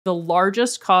The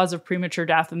largest cause of premature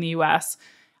death in the US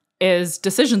is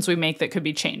decisions we make that could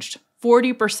be changed.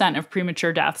 40% of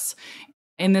premature deaths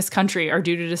in this country are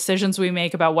due to decisions we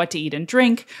make about what to eat and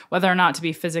drink, whether or not to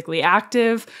be physically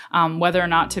active, whether or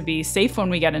not to be safe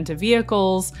when we get into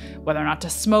vehicles, whether or not to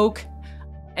smoke.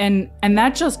 And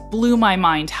that just blew my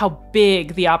mind how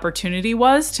big the opportunity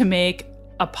was to make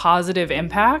a positive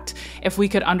impact if we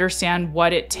could understand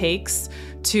what it takes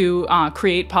to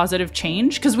create positive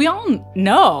change. Because we all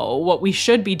know what we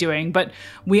should be doing, but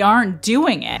we aren't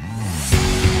doing it.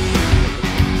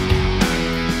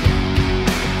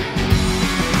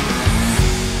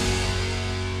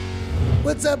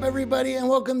 What's up, everybody, and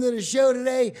welcome to the show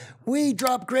today. We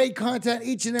drop great content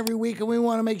each and every week, and we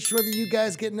want to make sure that you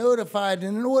guys get notified.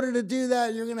 And in order to do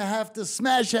that, you're going to have to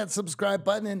smash that subscribe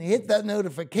button and hit that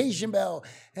notification bell.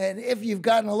 And if you've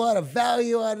gotten a lot of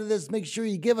value out of this, make sure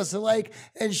you give us a like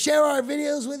and share our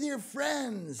videos with your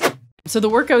friends. So the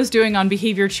work I was doing on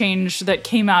behavior change that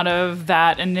came out of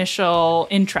that initial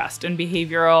interest in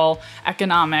behavioral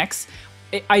economics,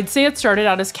 I'd say it started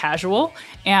out as casual,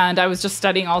 and I was just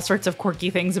studying all sorts of quirky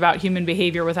things about human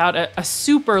behavior without a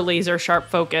super laser sharp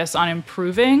focus on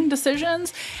improving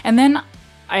decisions. And then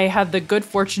I had the good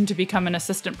fortune to become an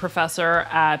assistant professor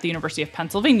at the University of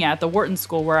Pennsylvania at the Wharton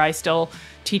School, where I still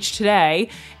teach today.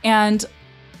 And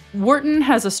Wharton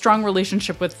has a strong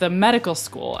relationship with the medical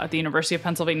school at the University of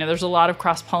Pennsylvania. There's a lot of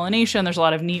cross-pollination. There's a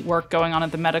lot of neat work going on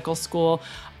at the medical school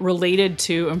related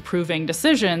to improving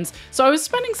decisions. So I was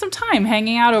spending some time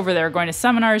hanging out over there, going to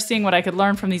seminars, seeing what I could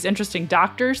learn from these interesting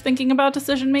doctors thinking about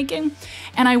decision-making.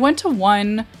 And I went to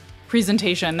one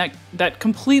presentation that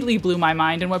completely blew my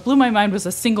mind. And what blew my mind was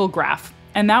a single graph.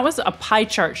 And that was a pie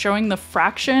chart showing the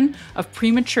fraction of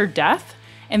premature death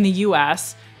in the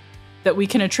US that we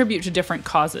can attribute to different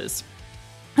causes.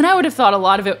 And I would have thought a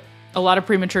lot of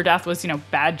premature death was,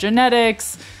 bad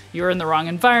genetics, you're in the wrong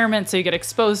environment, so you get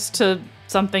exposed to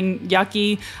something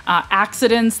yucky,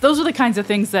 accidents. Those are the kinds of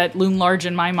things that loom large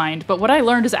in my mind. But what I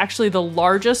learned is actually the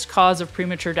largest cause of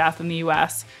premature death in the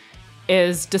US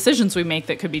is decisions we make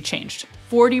that could be changed.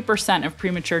 40% of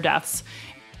premature deaths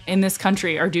in this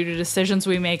country are due to decisions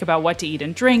we make about what to eat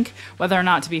and drink, whether or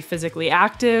not to be physically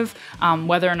active,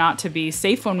 whether or not to be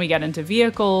safe when we get into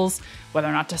vehicles, whether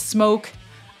or not to smoke.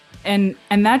 And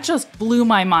that just blew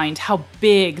my mind how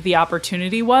big the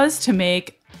opportunity was to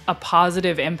make a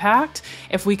positive impact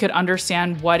if we could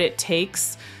understand what it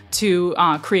takes to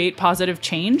create positive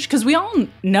change. Because we all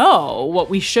know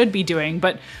what we should be doing,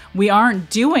 but we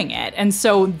aren't doing it. And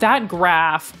so that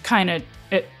graph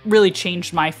it really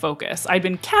changed my focus. I'd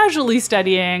been casually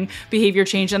studying behavior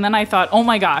change, and then I thought, oh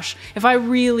my gosh, if I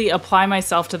really apply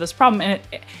myself to this problem,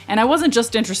 and I wasn't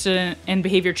just interested in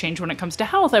behavior change when it comes to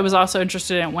health, I was also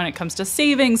interested in when it comes to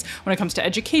savings, when it comes to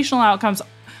educational outcomes.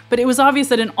 But it was obvious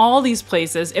that in all these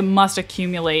places, it must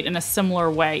accumulate in a similar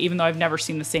way, even though I've never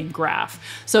seen the same graph.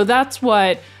 So that's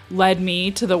what led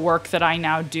me to the work that I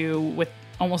now do with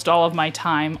almost all of my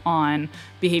time on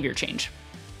behavior change.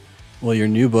 Well, your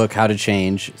new book, How to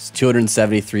Change, is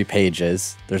 273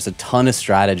 pages. There's a ton of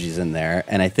strategies in there.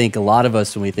 And I think a lot of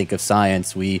us, when we think of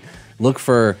science, we look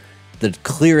for the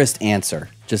clearest answer.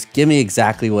 Just give me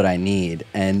exactly what I need.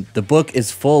 And the book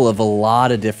is full of a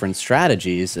lot of different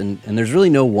strategies. And there's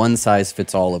really no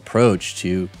one-size-fits-all approach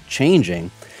to changing.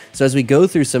 So as we go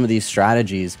through some of these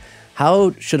strategies,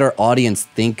 how should our audience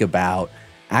think about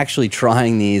actually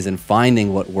trying these and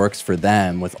finding what works for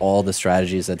them with all the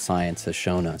strategies that science has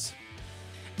shown us?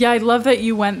 Yeah, I love that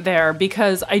you went there,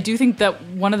 because I do think that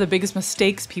one of the biggest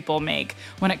mistakes people make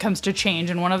when it comes to change,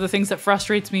 and one of the things that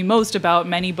frustrates me most about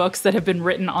many books that have been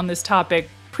written on this topic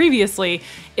previously,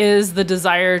 is the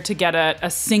desire to get a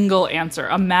single answer,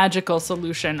 a magical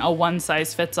solution, a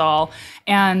one-size-fits-all.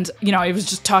 And, I was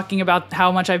just talking about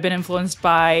how much I've been influenced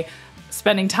by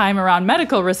spending time around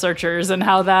medical researchers and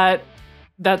how that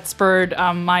spurred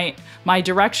my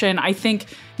direction. I think,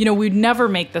 we'd never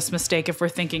make this mistake if we're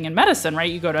thinking in medicine,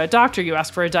 right? You go to a doctor, you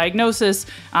ask for a diagnosis,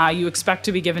 you expect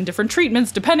to be given different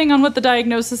treatments depending on what the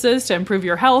diagnosis is to improve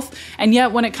your health. And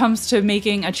yet when it comes to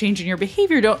making a change in your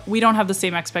behavior, we don't have the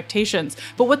same expectations.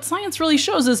 But what science really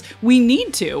shows is we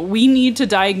need to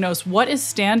diagnose what is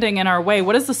standing in our way.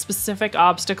 What is the specific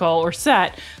obstacle or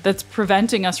set that's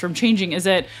preventing us from changing? Is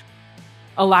it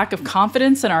a lack of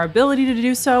confidence in our ability to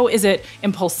do so? Is it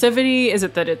impulsivity? Is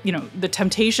it that the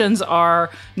temptations are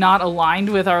not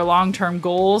aligned with our long-term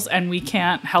goals and we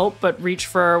can't help but reach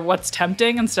for what's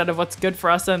tempting instead of what's good for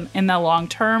us in the long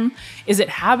term? Is it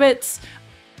habits?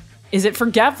 Is it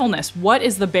forgetfulness? What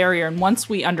is the barrier? And once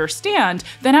we understand,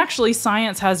 then actually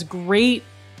science has great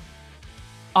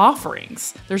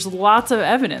offerings. There's lots of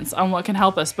evidence on what can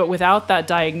help us, but without that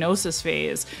diagnosis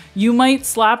phase, you might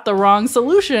slap the wrong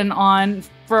solution on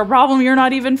for a problem you're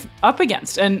not even up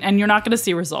against, and you're not going to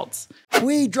see results.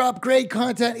 We drop great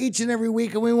content each and every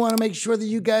week, and we want to make sure that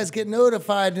you guys get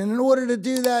notified. And in order to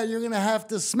do that, you're going to have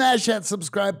to smash that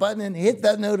subscribe button and hit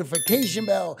that notification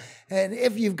bell. And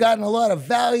if you've gotten a lot of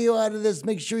value out of this,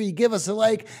 make sure you give us a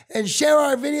like and share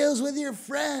our videos with your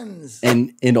friends.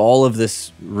 And in all of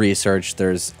this research,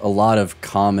 there's a lot of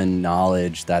common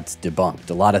knowledge that's debunked,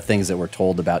 a lot of things that we're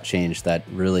told about change that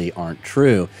really aren't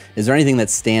true. Is there anything that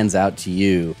stands out to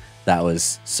you that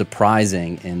was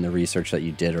surprising in the research that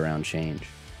you did around change?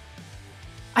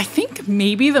 I think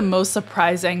maybe the most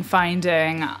surprising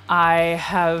finding I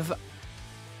have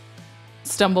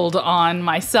stumbled on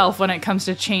myself when it comes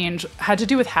to change had to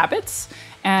do with habits,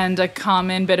 and a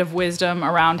common bit of wisdom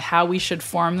around how we should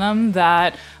form them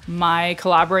that my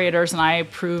collaborators and I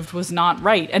proved was not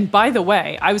right. And by the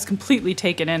way, I was completely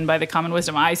taken in by the common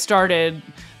wisdom. I started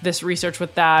this research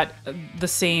with the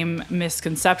same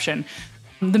misconception.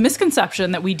 The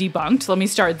misconception that we debunked, let me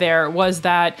start there, was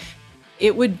that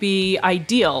it would be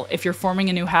ideal if you're forming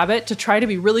a new habit to try to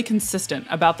be really consistent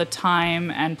about the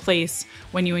time and place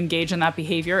when you engage in that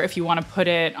behavior if you want to put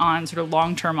it on sort of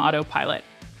long-term autopilot.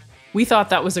 We thought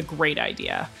that was a great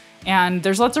idea. And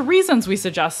there's lots of reasons we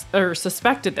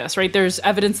suspected this, right? There's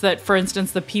evidence that, for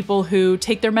instance, the people who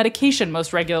take their medication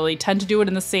most regularly tend to do it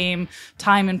in the same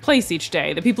time and place each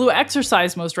day. The people who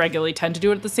exercise most regularly tend to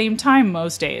do it at the same time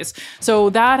most days.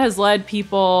 So that has led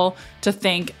people to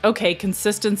think, okay,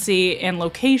 consistency and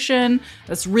location,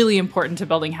 that's really important to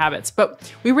building habits.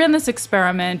 But we ran this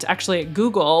experiment actually at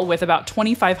Google with about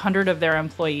 2,500 of their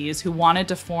employees who wanted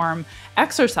to form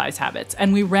exercise habits.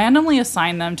 And we randomly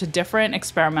assigned them to different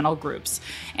experimental groups.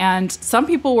 And some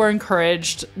people were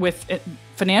encouraged with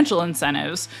financial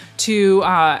incentives to,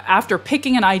 after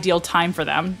picking an ideal time for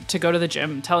them to go to the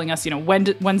gym, telling us,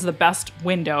 when's the best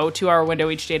window, 2-hour window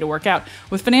each day to work out.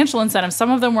 With financial incentives,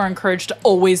 some of them were encouraged to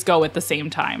always go at the same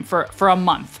time for a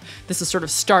month. This is sort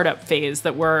of startup phase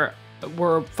that we're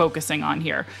focusing on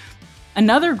here.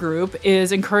 Another group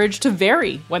is encouraged to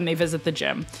vary when they visit the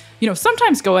gym.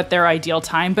 Sometimes go at their ideal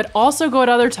time, but also go at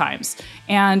other times.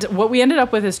 And what we ended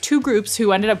up with is 2 groups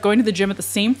who ended up going to the gym at the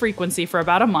same frequency for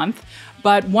about a month.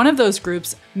 But one of those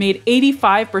groups made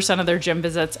 85% of their gym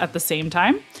visits at the same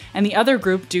time. And the other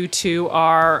group, due to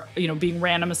our, being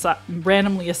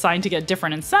randomly assigned to get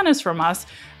different incentives from us,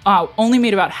 only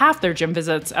made about half their gym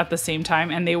visits at the same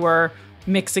time, and they were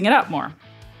mixing it up more.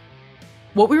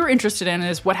 What we were interested in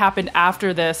is what happened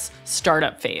after this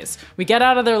startup phase. We get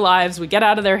out of their lives, we get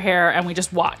out of their hair, and we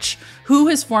just watch. Who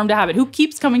has formed a habit? Who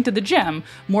keeps coming to the gym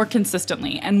more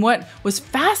consistently? And what was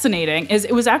fascinating is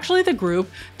it was actually the group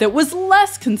that was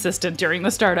less consistent during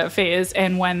the startup phase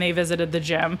and when they visited the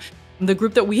gym. The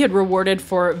group that we had rewarded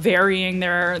for varying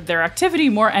their activity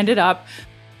more ended up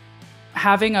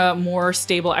having a more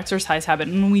stable exercise habit.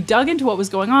 And when we dug into what was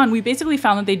going on, we basically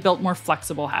found that they'd built more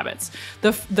flexible habits.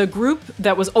 The group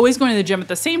that was always going to the gym at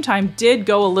the same time did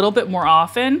go a little bit more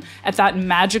often at that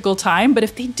magical time, but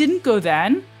if they didn't go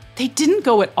then, they didn't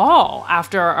go at all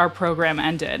after our program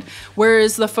ended.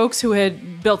 Whereas the folks who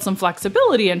had built some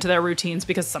flexibility into their routines,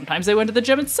 because sometimes they went to the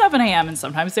gym at 7 a.m. and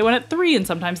sometimes they went at 3 and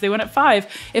sometimes they went at 5,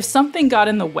 if something got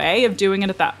in the way of doing it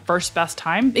at that first best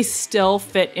time, they still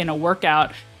fit in a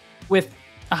workout with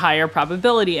a higher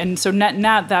probability. And so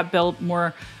net that built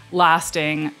more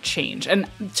lasting change. And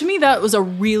to me, that was a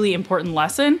really important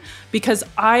lesson because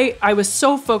I was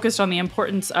so focused on the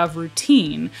importance of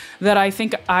routine that I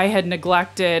think I had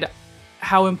neglected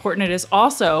how important it is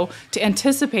also to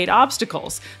anticipate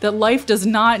obstacles, that life does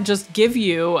not just give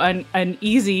you an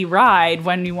easy ride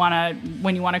when you want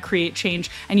to create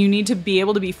change, and you need to be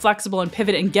able to be flexible and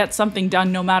pivot and get something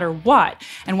done no matter what.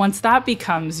 And once that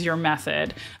becomes your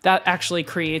method, that actually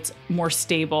creates more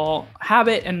stable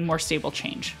habit and more stable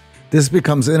change. This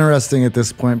becomes interesting at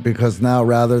this point because now,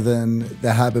 rather than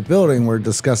the habit building, we're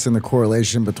discussing the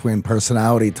correlation between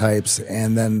personality types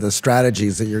and then the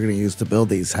strategies that you're going to use to build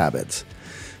these habits.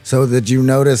 So did you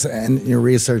notice in your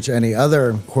research any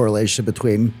other correlation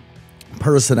between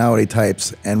personality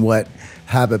types and what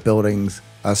habit building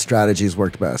strategies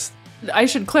worked best? I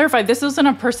should clarify, this isn't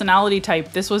a personality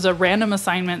type. This was a random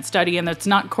assignment study, and it's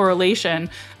not correlation.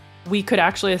 We could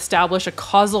actually establish a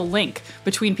causal link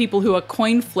between people who a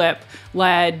coin flip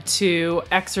led to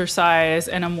exercise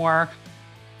in a more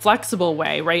flexible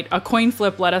way, right? A coin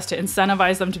flip led us to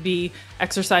incentivize them to be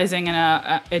exercising in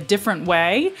a different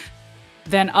way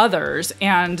than others.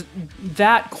 And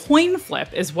that coin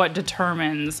flip is what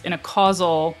determines in a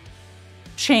causal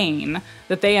chain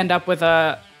that they end up with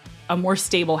a a more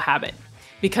stable habit,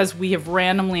 because we have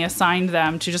randomly assigned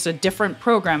them to just a different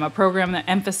program, a program that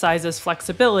emphasizes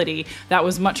flexibility that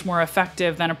was much more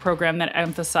effective than a program that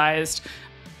emphasized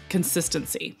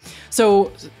consistency.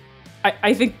 So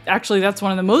I think actually that's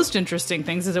one of the most interesting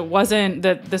things, is it wasn't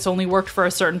that this only worked for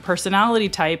a certain personality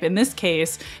type. In this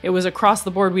case, it was across the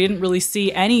board. We didn't really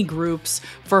see any groups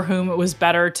for whom it was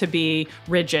better to be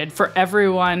rigid. For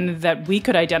everyone that we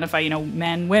could identify,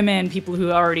 men, women, people who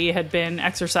already had been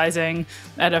exercising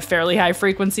at a fairly high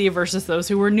frequency versus those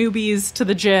who were newbies to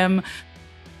the gym,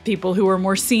 people who were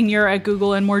more senior at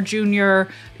Google and more junior,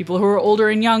 people who were older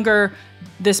and younger.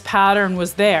 This pattern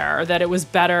was there, that it was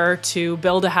better to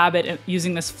build a habit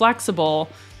using this flexible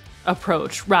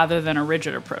approach rather than a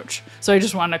rigid approach. So I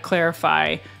just wanted to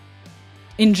clarify.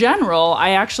 In general,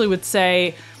 I actually would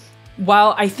say,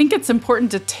 while I think it's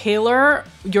important to tailor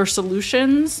your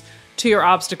solutions to your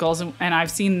obstacles, and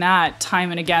I've seen that time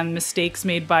and again, mistakes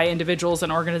made by individuals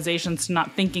and organizations to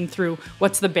not thinking through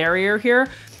what's the barrier here,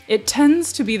 it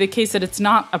tends to be the case that it's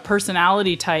not a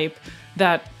personality type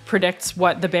that predicts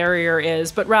what the barrier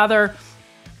is, but rather,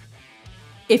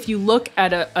 if you look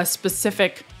at a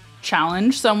specific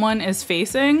challenge someone is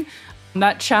facing,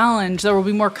 that challenge, there will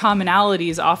be more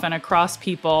commonalities often across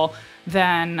people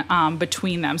than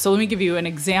between them. So let me give you an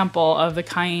example of the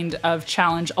kind of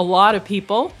challenge a lot of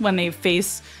people, when they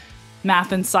face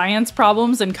math and science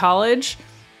problems in college,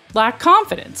 lack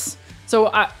confidence.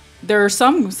 So there are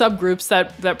some subgroups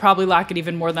that probably lack it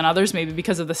even more than others, maybe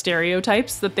because of the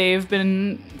stereotypes that they've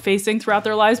been facing throughout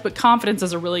their lives. But confidence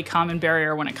is a really common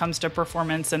barrier when it comes to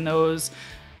performance in those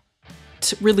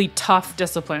really tough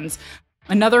disciplines.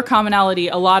 Another commonality,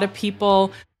 a lot of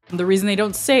people, the reason they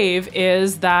don't save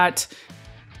is that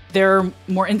they're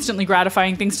more instantly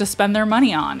gratifying things to spend their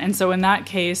money on. And so in that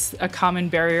case, a common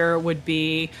barrier would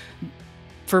be,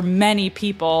 for many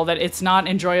people, that it's not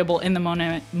enjoyable in the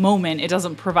moment. It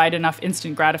doesn't provide enough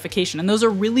instant gratification. And those are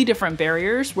really different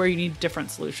barriers where you need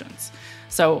different solutions.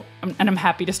 So, and I'm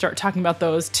happy to start talking about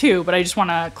those too, but I just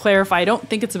want to clarify, I don't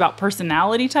think it's about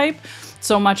personality type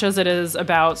so much as it is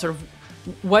about sort of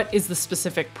what is the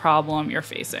specific problem you're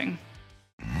facing.